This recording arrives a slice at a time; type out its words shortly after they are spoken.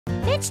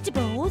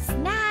Vegetables?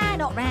 Nah,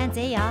 not round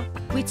here.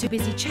 We're too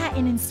busy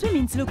chatting and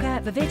swimming to look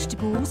out for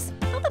vegetables.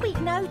 Not that we've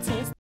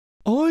noticed.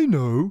 I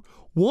know.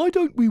 Why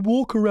don't we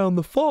walk around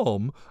the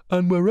farm,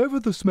 and wherever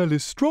the smell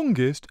is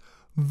strongest,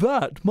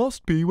 that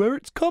must be where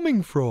it's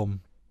coming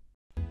from.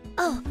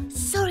 Oh,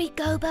 sorry,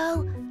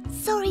 Gobo.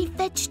 Sorry,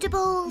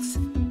 vegetables.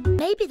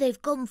 Maybe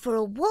they've gone for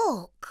a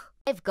walk.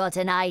 I've got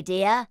an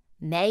idea.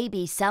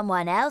 Maybe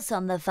someone else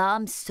on the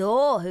farm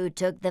saw who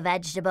took the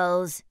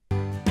vegetables.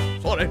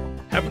 Sorry,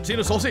 haven't seen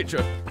a sausage.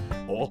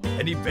 Or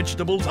any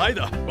vegetables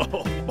either.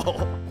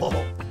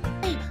 I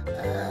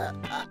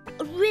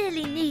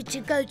really need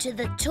to go to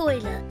the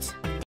toilet.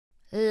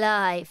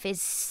 Life is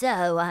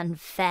so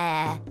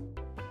unfair.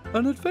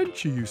 An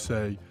adventure, you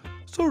say?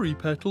 Sorry,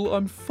 Petal,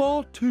 I'm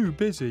far too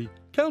busy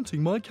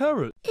counting my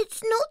carrots.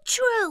 It's not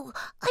true.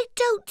 I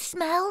don't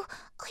smell.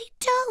 I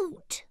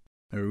don't.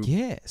 Oh.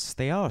 Yes,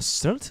 they are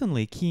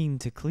certainly keen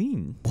to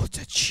clean.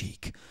 What a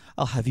cheek.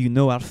 I'll have you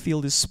know our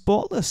field is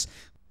spotless.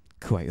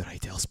 Quite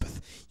right, Elspeth.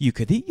 You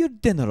could eat your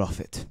dinner off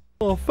it.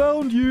 I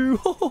found you!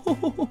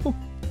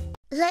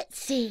 Let's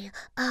see.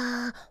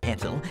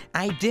 Petal,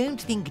 I don't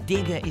think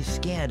Digger is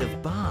scared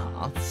of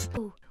baths.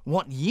 Oh.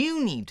 What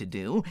you need to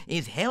do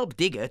is help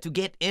Digger to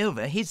get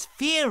over his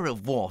fear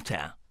of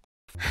water.